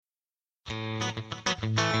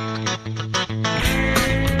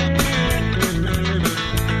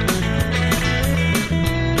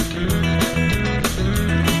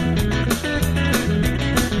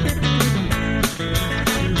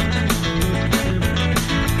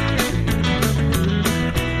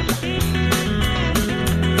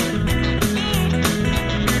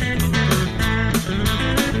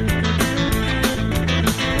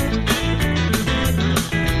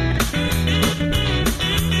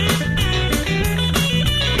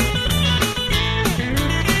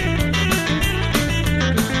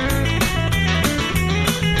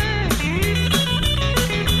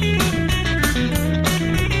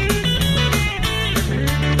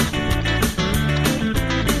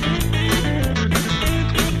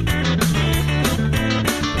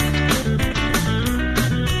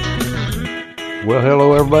Well,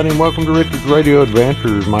 hello everybody, and welcome to Richard's Radio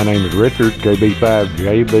Adventures. My name is Richard,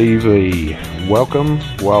 KB5JBV. Welcome.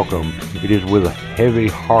 It is with a heavy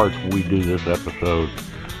heart we do this episode.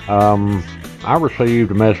 I received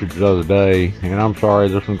a message the other day, and I'm sorry,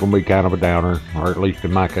 this one's going to be kind of a downer, or at least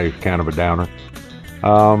in my case, kind of a downer.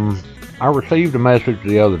 I received a message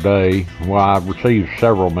the other day. Well, I received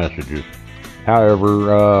several messages.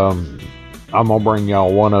 However, I'm going to bring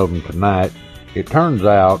y'all one of them tonight. It turns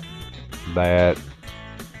out that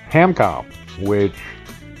Hamcom, which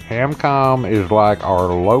Hamcom is like our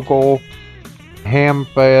local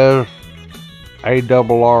Hamfest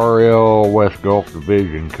ARRL West Gulf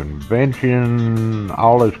Division convention,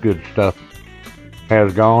 all this good stuff,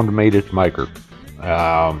 has gone to meet its maker.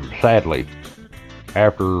 Sadly,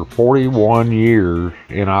 after 41 years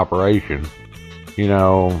in operation,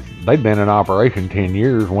 they've been in operation 10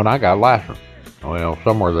 years when I got licensed. Well,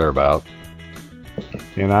 somewhere thereabouts.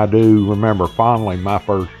 And I do remember fondly my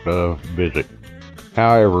first visit.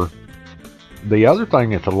 However, the other thing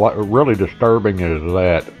that's really disturbing is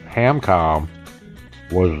that Hamcom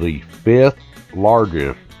was the 5th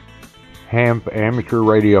largest amateur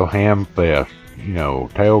radio ham fest.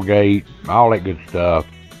 Tailgate, all that good stuff.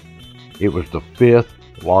 It was the 5th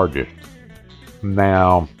largest.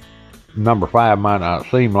 Now, number 5 might not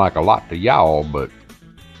seem like a lot to y'all, but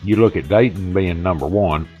you look at Dayton being number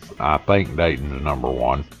 1. I think Dayton's number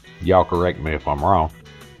 1. Y'all correct me if I'm wrong.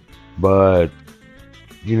 But,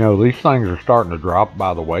 these things are starting to drop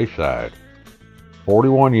by the wayside.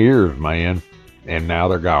 41 years, man, and now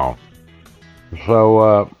they're gone.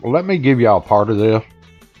 So, let me give y'all part of this.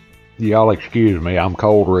 Y'all excuse me, I'm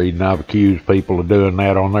cold reading. I've accused people of doing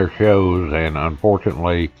that on their shows, and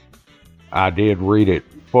unfortunately, I did read it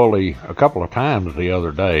fully a couple of times the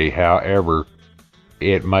other day. However,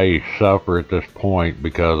 it may suffer at this point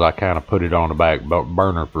because I kind of put it on the back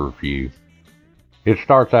burner for a few. It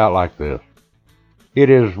starts out like this. It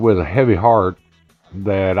is with a heavy heart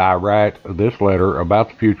that I write this letter about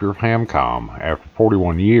the future of Hamcom. After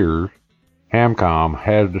 41 years, Hamcom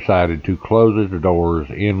has decided to close its doors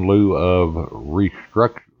in lieu of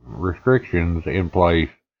restrictions in place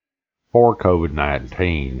for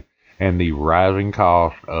COVID-19 and the rising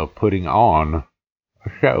cost of putting on a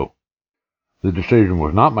show. The decision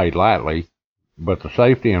was not made lightly, but the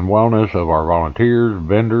safety and wellness of our volunteers,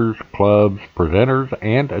 vendors, clubs, presenters,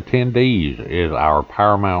 and attendees is our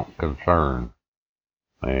paramount concern.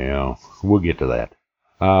 Well, we'll get to that.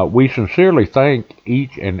 We sincerely thank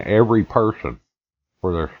each and every person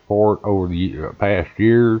for their support over the past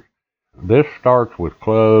years. This starts with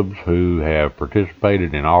clubs who have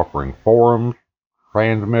participated in offering forums,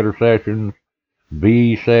 transmitter sessions,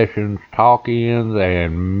 VE sessions, talk-ins,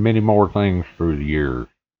 and many more things through the years.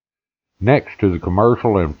 Next to the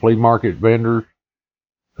commercial and flea market vendors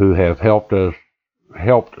who have helped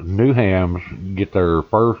new hams get their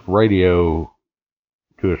first radio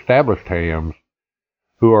to established hams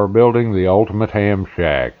who are building the ultimate ham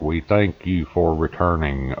shack. We thank you for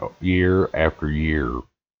returning year after year.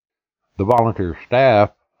 The volunteer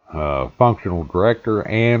staff, functional director,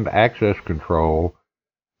 and access control,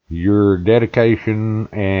 your dedication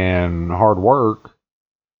and hard work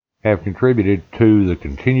have contributed to the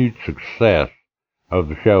continued success of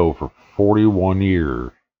the show for 41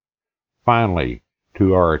 years. Finally,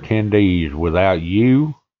 to our attendees, without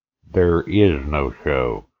you, there is no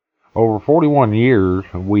show. Over 41 years,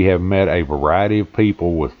 we have met a variety of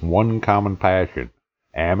people with one common passion,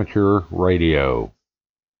 amateur radio.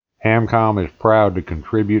 Hamcom is proud to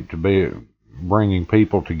contribute to bringing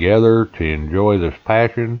people together to enjoy this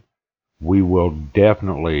passion. We will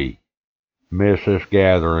definitely miss this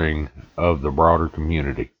gathering of the broader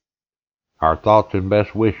community. Our thoughts and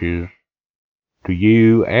best wishes to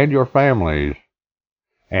you and your families,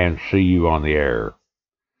 and see you on the air.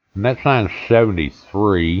 And that signed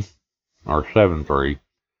 73, or 73,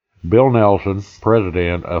 Bill Nelson,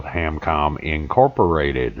 president of Hamcom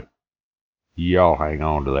Incorporated. Y'all hang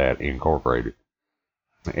on to that, Incorporated.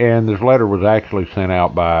 And this letter was actually sent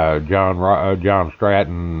out by John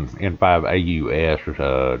Stratton, N5AUS,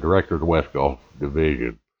 director of the West Gulf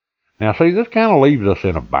Division. Now, see, this kind of leaves us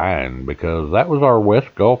in a bind because that was our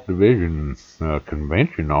West Gulf Division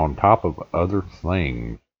convention on top of other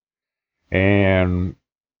things. And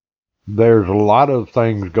there's a lot of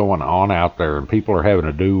things going on out there, and people are having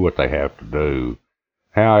to do what they have to do.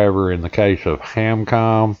 However, in the case of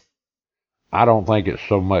Hamcom, I don't think it's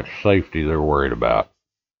so much safety they're worried about.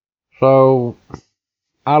 So,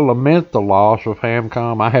 I lament the loss of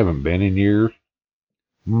Hamcom. I haven't been in years,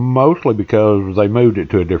 mostly because they moved it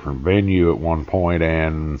to a different venue at one point,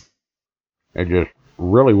 and it just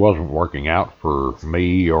really wasn't working out for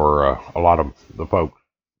me or a lot of the folks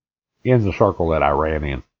in the circle that I ran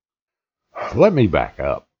in. Let me back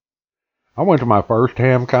up. I went to my first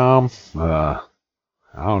HamCom,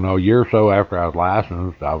 I don't know, a year or so after I was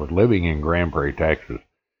licensed. I was living in Grand Prairie, Texas.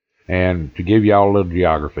 And to give y'all a little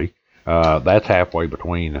geography, that's halfway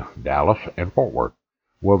between Dallas and Fort Worth.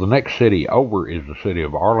 Well, the next city over is the city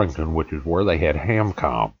of Arlington, which is where they had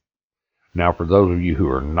HamCom. Now, for those of you who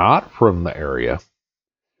are not from the area,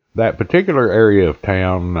 that particular area of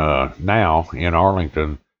town now in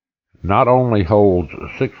Arlington not only holds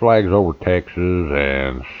Six Flags Over Texas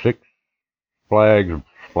and Six Flags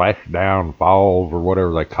Splashdown Falls, or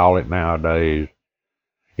whatever they call it nowadays,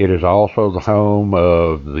 it is also the home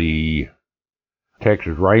of the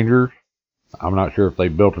Texas Rangers. I'm not sure if they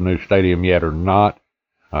built a new stadium yet or not.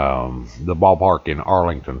 The ballpark in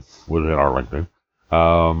Arlington was in Arlington.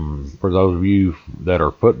 For those of you that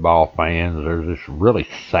are football fans, there's this really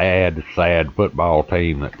sad football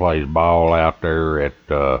team that plays ball out there at,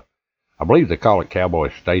 I believe they call it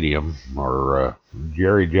Cowboy Stadium, or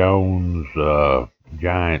Jerry Jones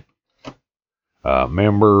Giant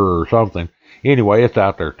member or something. Anyway, it's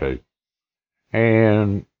out there too.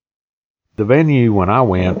 And the venue when I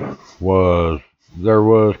went there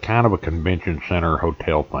was kind of a convention center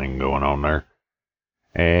hotel thing going on there.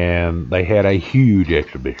 And they had a huge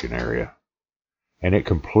exhibition area. And it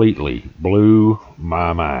completely blew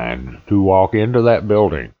my mind to walk into that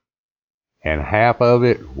building. And half of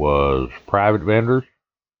it was private vendors,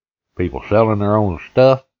 people selling their own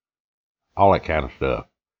stuff, all that kind of stuff.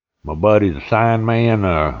 My buddy, the sign man,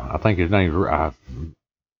 I think his name's,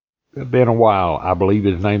 it's been a while, I believe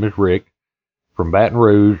his name is Rick, from Baton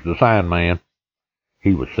Rouge, the sign man.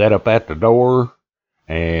 He was set up at the door,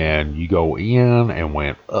 and you go in and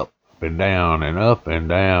went up and down and up and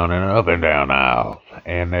down and up and down aisles.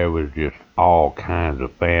 And there was just all kinds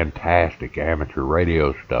of fantastic amateur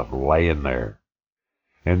radio stuff laying there.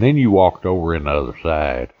 And then you walked over in the other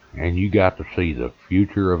side, and you got to see the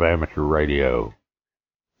future of amateur radio.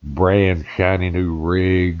 Brand shiny new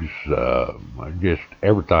rigs, just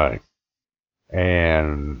everything.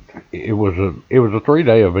 And it was a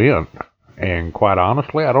 3-day event. And quite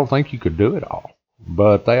honestly, I don't think you could do it all.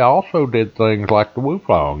 But they also did things like the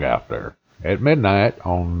Wooflong out there at midnight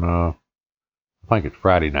on, I think it's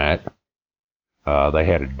Friday night. They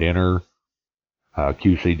had a dinner.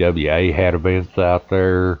 QCWA had events out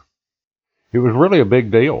there. It was really a big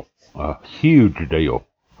deal, a huge deal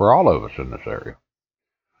for all of us in this area.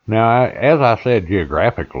 Now, as I said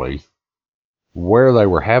geographically, where they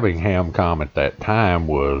were having HamCom at that time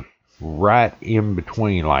was right in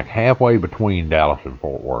between, like halfway between Dallas and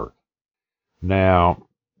Fort Worth. Now,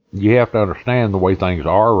 you have to understand the way things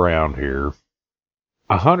are around here.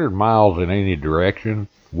 100 miles in any direction,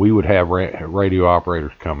 we would have radio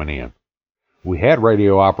operators coming in. We had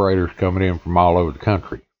radio operators coming in from all over the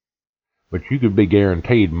country. But you could be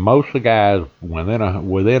guaranteed most of the guys within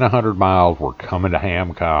 100 miles were coming to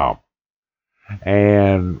HamCom.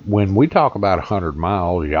 And when we talk about 100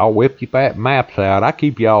 miles, y'all whip your fat maps out. I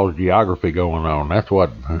keep y'all's geography going on. That's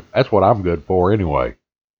what I'm good for anyway.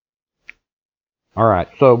 All right,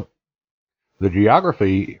 so the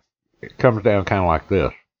geography comes down kind of like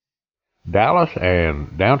this. Dallas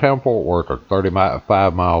and downtown Fort Worth are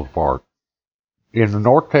 35 miles apart. In the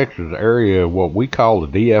North Texas area, what we call the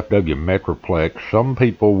DFW Metroplex, some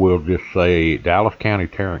people will just say Dallas County,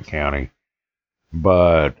 Tarrant County,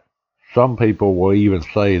 but some people will even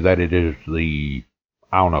say that it is the,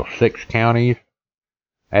 6 counties,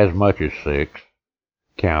 as much as 6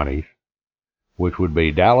 counties, which would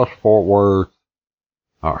be Dallas, Fort Worth,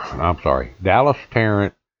 Dallas,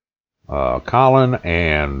 Tarrant, Collin,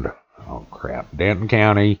 and, Denton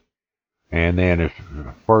County, and then it's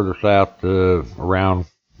further south around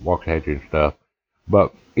Waxahachie and stuff.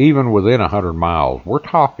 But even within 100 miles, we're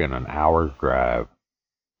talking an hour's drive.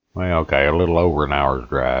 Well, okay, a little over an hour's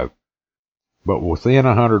drive. But within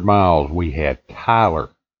 100 miles, we had Tyler,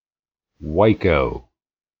 Waco,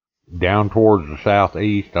 down towards the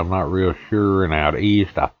southeast, I'm not real sure, and out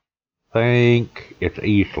east, I think it's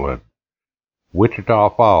Eastland,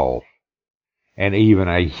 Wichita Falls, and even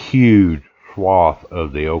a huge swath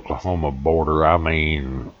of the Oklahoma border. I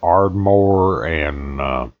mean, Ardmore and,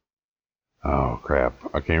 I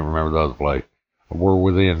can't remember the other place. We're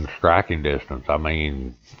within striking distance. I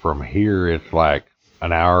mean, from here, it's like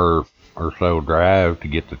an hour or so drive to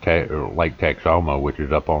get to Lake Texoma, which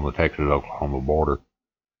is up on the Texas-Oklahoma border.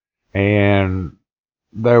 And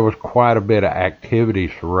there was quite a bit of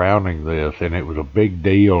activity surrounding this, and it was a big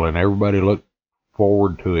deal, and everybody looked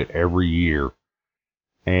forward to it every year.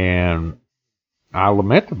 And I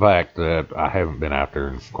lament the fact that I haven't been out there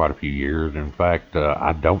in quite a few years. In fact,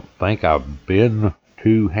 I don't think I've been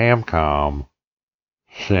to Hamcom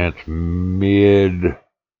since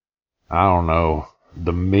I don't know,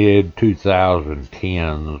 the mid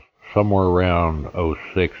 2010s, somewhere around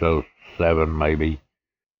 '06, '07 maybe,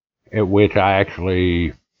 at which I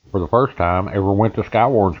actually, for the first time, ever went to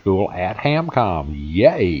Skywarn School at Hamcom.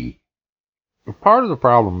 Yay! Part of the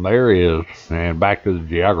problem there is, and back to the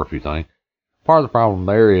geography thing, part of the problem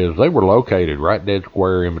there is they were located right dead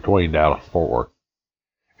square in between Dallas and Fort Worth.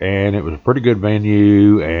 And it was a pretty good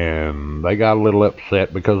venue, and they got a little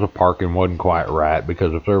upset because the parking wasn't quite right,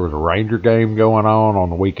 because if there was a Ranger game going on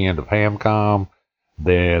the weekend of Hamcom,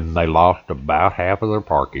 then they lost about half of their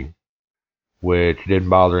parking, which didn't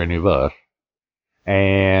bother any of us.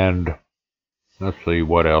 And let's see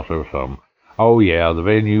what else there was some. Oh yeah, the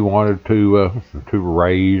venue wanted to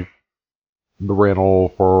raise the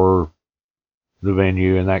rental for the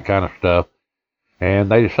venue and that kind of stuff.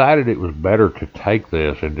 And they decided it was better to take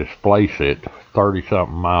this and displace it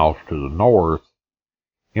 30-something miles to the north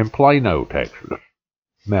in Plano, Texas.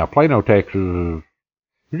 Now, Plano, Texas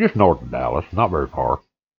is just north of Dallas, not very far.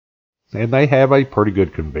 And they have a pretty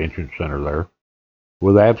good convention center there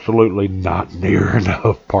with absolutely not near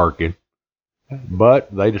enough parking.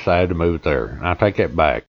 But they decided to move it there. And I take that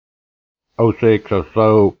back. '06 or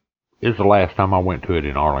so is the last time I went to it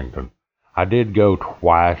in Arlington. I did go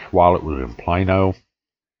twice while it was in Plano.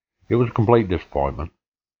 It was a complete disappointment.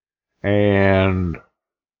 And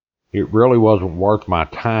it really wasn't worth my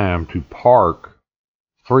time to park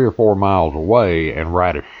 3 or 4 miles away and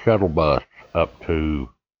ride a shuttle bus up to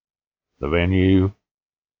the venue,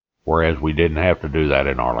 whereas we didn't have to do that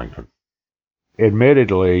in Arlington.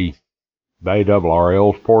 Admittedly, the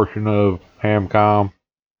ARRL's portion of Hamcom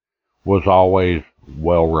was always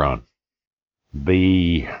well run.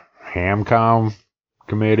 The Hamcom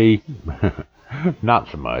committee, not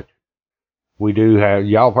so much. We do have,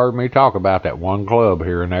 y'all have heard me talk about that one club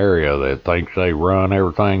here in the area that thinks they run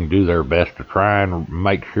everything, do their best to try and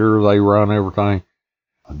make sure they run everything.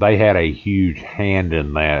 They had a huge hand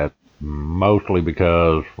in that, mostly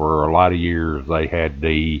because for a lot of years they had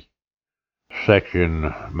the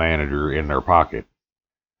section manager in their pocket,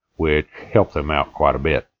 which helped them out quite a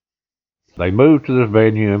bit. They moved to this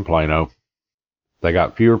venue in Plano. They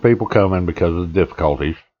got fewer people coming because of the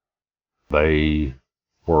difficulties. They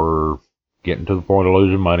were getting to the point of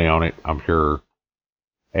losing money on it, I'm sure.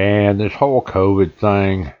 And this whole COVID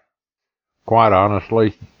thing, quite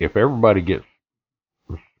honestly, if everybody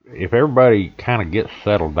kind of gets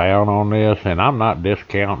settled down on this, and I'm not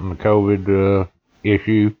discounting the COVID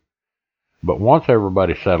issue, but once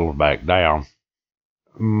everybody settles back down,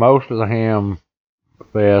 most of the ham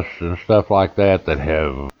fests and stuff like that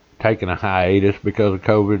have taken a hiatus because of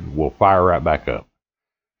COVID will fire right back up.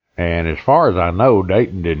 And as far as I know,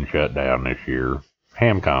 Dayton didn't shut down this year.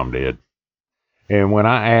 Hamcom did. And when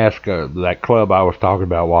I asked that club I was talking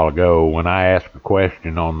about a while ago, when I asked a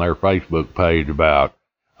question on their Facebook page about,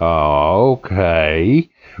 okay,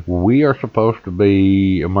 we are supposed to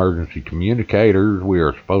be emergency communicators, we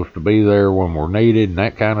are supposed to be there when we're needed and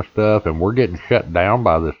that kind of stuff, and we're getting shut down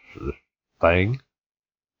by this thing.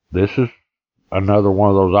 This is another one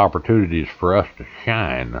of those opportunities for us to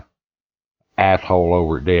shine. Asshole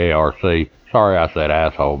over at DARC. Sorry I said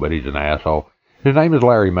asshole, but he's an asshole. His name is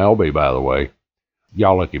Larry Melby, by the way.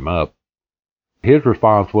 Y'all look him up. His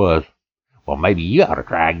response was, well, maybe you ought to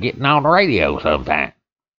try getting on the radio sometime.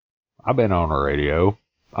 I've been on the radio.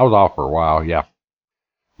 I was off for a while, yeah.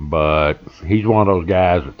 But he's one of those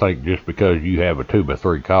guys that think just because you have a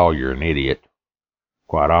 2x3 call, you're an idiot.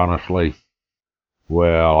 Quite honestly,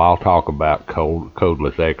 well, I'll talk about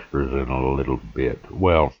codeless extras in a little bit.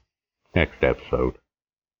 Well, next episode.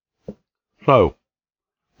 So,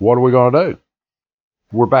 what are we going to do?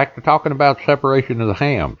 We're back to talking about separation of the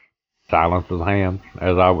hams. Silence of the hams,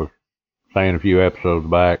 as I was saying a few episodes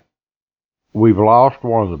back. We've lost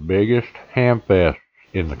one of the biggest ham fests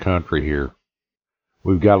in the country here.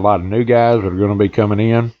 We've got a lot of new guys that are going to be coming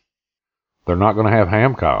in. They're not going to have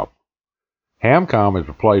Hamcom. Hamcom is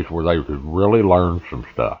a place where they could really learn some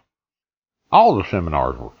stuff. All the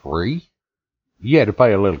seminars were free. You had to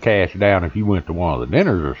pay a little cash down if you went to one of the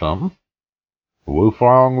dinners or something.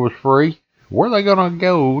 Wuflong was free. Where are they going to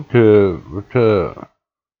go to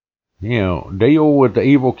deal with the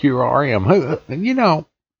evil QRM?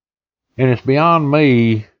 And it's beyond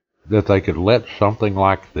me that they could let something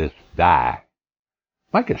like this die.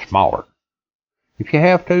 Make it smaller. If you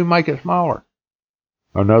have to, make it smaller.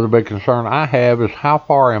 Another big concern I have is how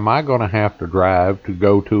far am I going to have to drive to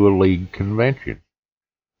go to a league convention?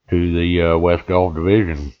 To the West Gulf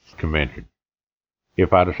Division convention.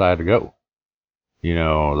 if I decide to go. You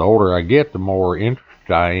know, the older I get, the more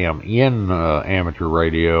interested I am in amateur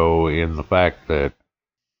radio, in the fact that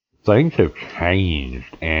things have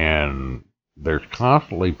changed and there's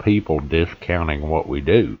constantly people discounting what we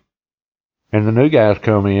do. And the new guys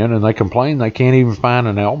come in and they complain they can't even find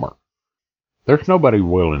an Elmer. There's nobody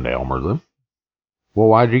willing to Elmer them. Well,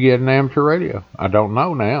 why'd you get an amateur radio? I don't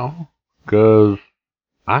know now, because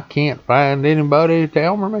I can't find anybody to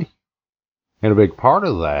Elmer me. And a big part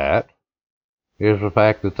of that is the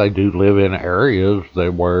fact that they do live in areas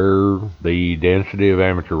that where the density of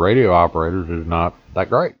amateur radio operators is not that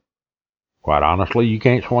great. Quite honestly, you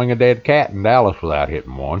can't swing a dead cat in Dallas without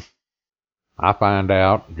hitting one. I find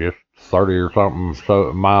out just 30 or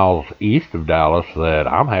something miles east of Dallas that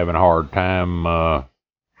I'm having a hard time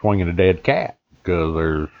swinging a dead cat because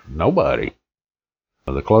there's nobody.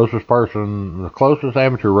 The closest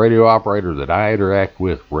amateur radio operator that I interact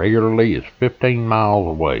with regularly is 15 miles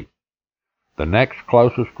away. The next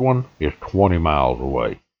closest one is 20 miles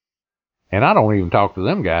away. And I don't even talk to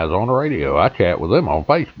them guys on the radio. I chat with them on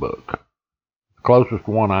Facebook. The closest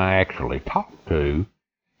one I actually talk to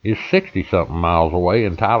is 60-something miles away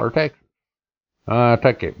in Tyler, Texas. I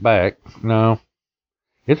take it back. No,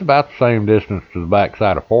 it's about the same distance to the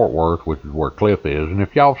backside of Fort Worth, which is where Cliff is. And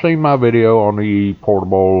if y'all seen my video on the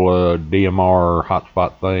portable DMR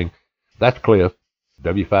hotspot thing, that's Cliff,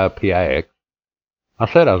 W5PIX.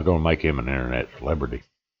 I said I was going to make him an internet celebrity.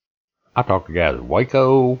 I talk to guys at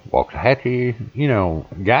Waco, Waxahachie, you know,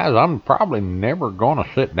 guys I'm probably never going to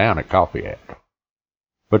sit down at coffee at.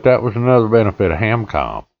 But that was another benefit of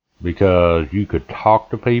Hamcom, because you could talk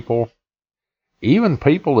to people, even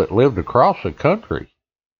people that lived across the country,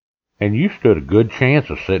 and you stood a good chance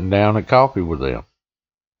of sitting down at coffee with them.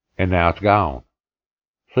 And now it's gone.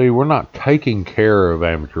 See, we're not taking care of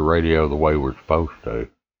amateur radio the way we're supposed to,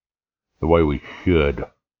 the way we should.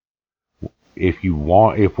 If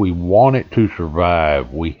we want it to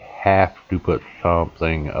survive, we have to put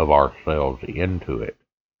something of ourselves into it.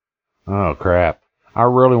 Oh, crap. I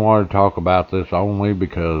really want to talk about this only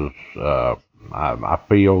because I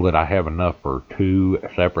feel that I have enough for 2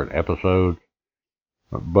 separate episodes.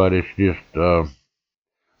 But it's just,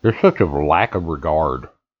 there's such a lack of regard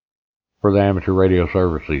for the amateur radio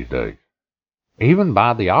service these days. Even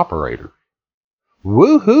by the operators.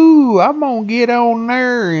 Woohoo! I'm gonna get on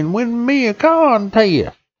there and win me a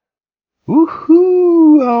contest.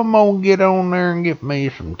 Woohoo! I'm gonna get on there and get me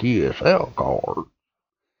some QSL cards.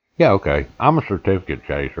 Yeah, okay. I'm a certificate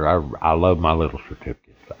chaser. I love my little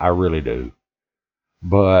certificates. I really do.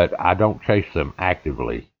 But I don't chase them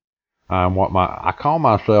actively. I call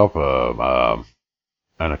myself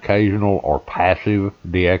an occasional or passive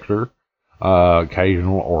DXer,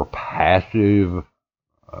 occasional or passive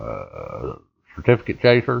certificate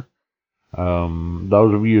chaser.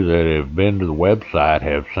 Those of you that have been to the website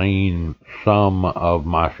have seen some of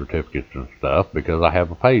my certificates and stuff because I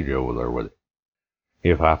have a page over there with it.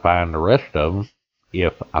 If I find the rest of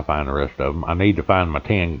them, I need to find my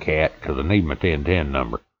 10 cat because I need my 1010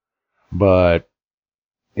 number. But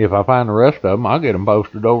if I find the rest of them, I'll get them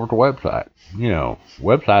posted over to the website. You know,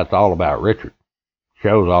 website's all about Richard.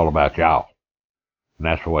 Show's all about y'all. And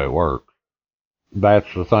that's the way it works.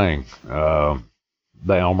 That's the thing. The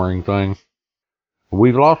Elmering thing.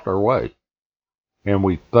 We've lost our way. And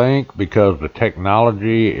we think because the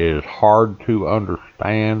technology is hard to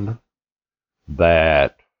understand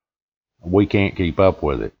that we can't keep up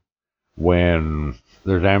with it. When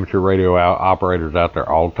there's amateur radio operators out there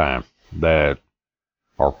all the time that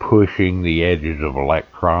are pushing the edges of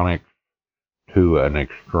electronics to an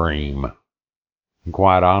extreme. And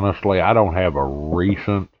quite honestly, I don't have a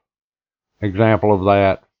recent example of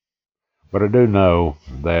that, but I do know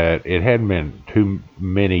that it hadn't been too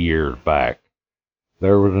many years back.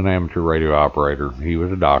 There was an amateur radio operator. He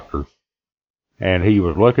was a doctor, and he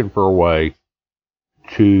was looking for a way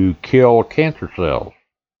to kill cancer cells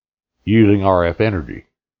using RF energy.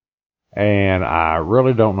 And I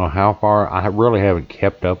really don't know how far. I really haven't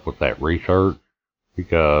kept up with that research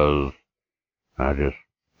because I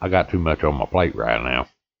got too much on my plate right now.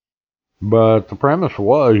 But the premise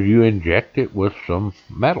was you inject it with some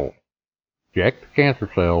metal. Inject the cancer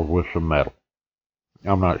cells with some metal.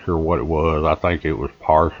 I'm not sure what it was. I think it was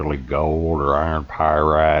partially gold or iron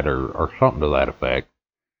pyrite or something to that effect.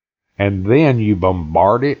 And then you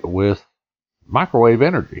bombard it with microwave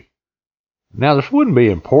energy. Now, this wouldn't be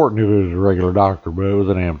important if it was a regular doctor, but it was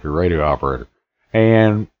an amateur radio operator.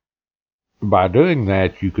 And by doing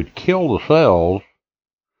that, you could kill the cells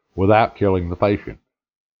without killing the patient.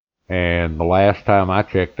 And the last time I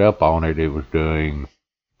checked up on it, it was doing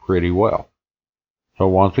pretty well. So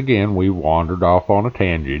once again, we wandered off on a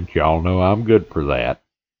tangent. Y'all know I'm good for that.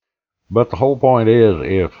 But the whole point is,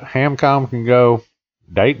 if Hamcom can go,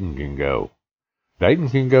 Dayton can go. Dayton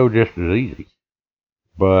can go just as easy.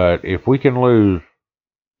 But if we can lose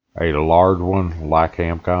a large one like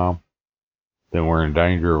Hamcom, then we're in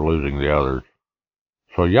danger of losing the others.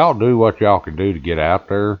 So y'all do what y'all can do to get out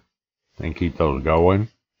there and keep those going.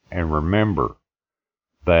 And remember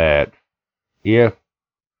that if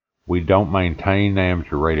we don't maintain the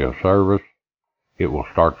amateur radio service, it will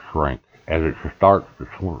start to shrink. As it starts to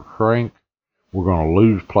shrink, we're going to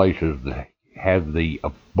lose places that have the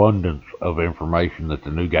abundance of information that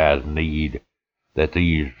the new guys need, that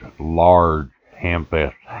these large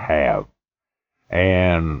hamfests have.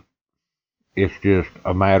 And it's just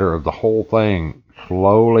a matter of the whole thing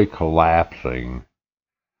slowly collapsing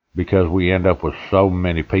because we end up with so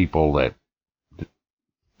many people that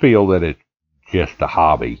feel that it's just a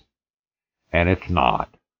hobby. And it's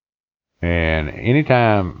not. And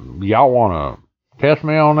anytime y'all want to test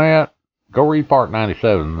me on that, go read Part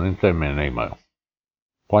 97 and then send me an email.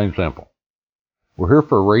 Plain and simple. We're here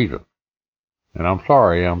for a reason. And I'm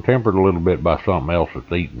sorry, I'm tempered a little bit by something else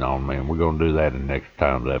that's eating on me, and we're going to do that in next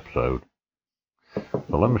time's episode. So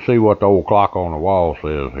let me see what the old clock on the wall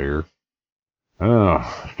says here.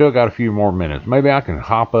 Still got a few more minutes. Maybe I can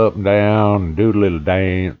hop up and down and do a little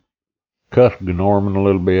dance, cuss Norman a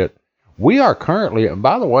little bit. We are currently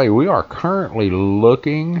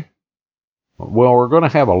looking, well, we're going to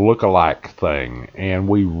have a look-alike thing, and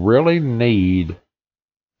we really need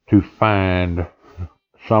to find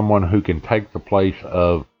someone who can take the place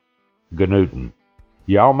of Gnewton.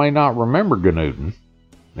 Y'all may not remember Gnewton,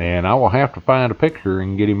 and I will have to find a picture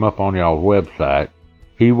and get him up on y'all's website.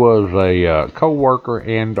 He was a co-worker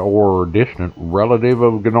and or distant relative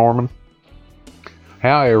of Norman.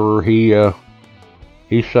 However, he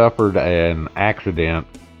suffered an accident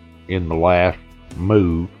in the last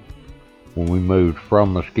move when we moved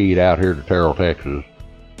from Mesquite out here to Terrell, Texas.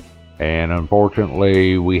 And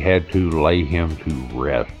unfortunately, we had to lay him to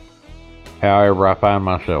rest. However, I find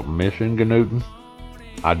myself missing Gnewton.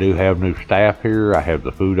 I do have new staff here. I have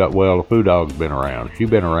the food dog's been around. She's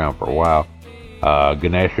been around for a while.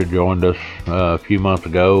 Ganesha joined us a few months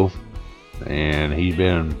ago, and he's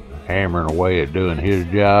been hammering away at doing his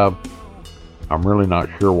job. I'm really not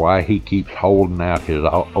sure why he keeps holding out his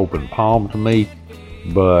open palm to me,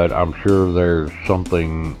 but I'm sure there's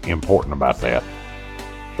something important about that.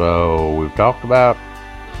 So we've talked about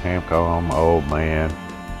Hamcom. Oh man,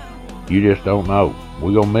 you just don't know.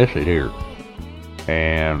 We're going to miss it here.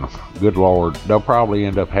 And good Lord, they'll probably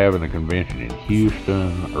end up having a convention in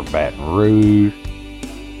Houston or Baton Rouge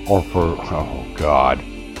or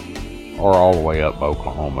or all the way up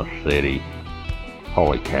Oklahoma City.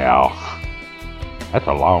 Holy cow. That's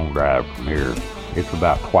a long drive from here. It's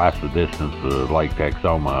about twice the distance of Lake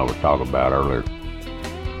Texoma I was talking about earlier.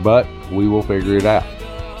 But we will figure it out.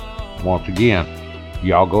 Once again,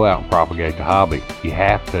 y'all go out and propagate the hobby. You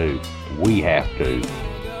have to. We have to.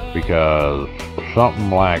 Because something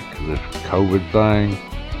like this COVID thing,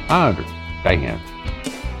 I understand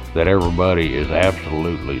that everybody is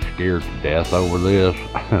absolutely scared to death over this.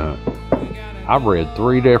 I've read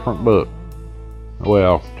 3 different books.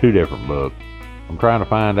 Well, 2 different books. I'm trying to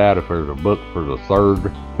find out if there's a book for the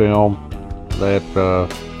 3rd film that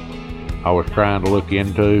I was trying to look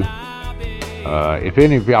into. If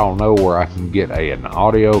any of y'all know where I can get an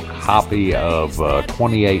audio copy of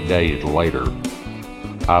 28 Days Later,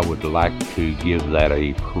 I would like to give that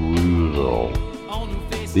a perusal.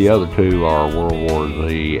 The other 2 are World War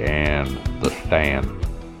Z and The Stand,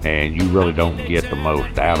 and you really don't get the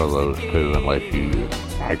most out of those 2 unless you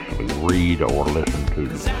actually read or listen to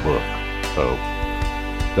the book. So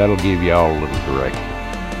that'll give y'all a little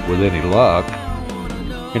direction. With any luck,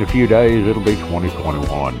 in a few days it'll be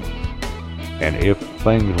 2021. And if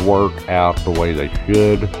things work out the way they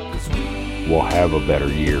should, we'll have a better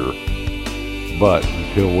year. But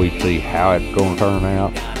until we see how it's going to turn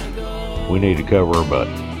out, we need to cover our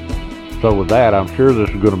butts. So with that, I'm sure this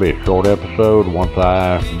is going to be a short episode once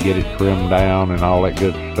I get it trimmed down and all that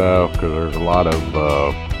good stuff, because there's a lot of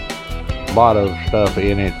stuff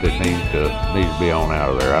in it that needs to be on out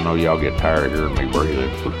of there. I know y'all get tired of hearing me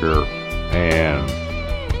breathing for sure. And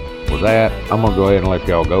with that, I'm going to go ahead and let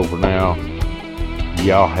y'all go for now.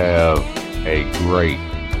 Y'all have a great,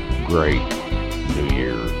 great New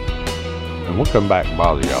Year. And we'll come back and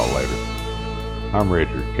bother y'all later. I'm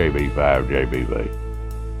Richard, KB5JBV.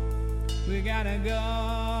 We gotta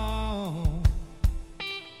go.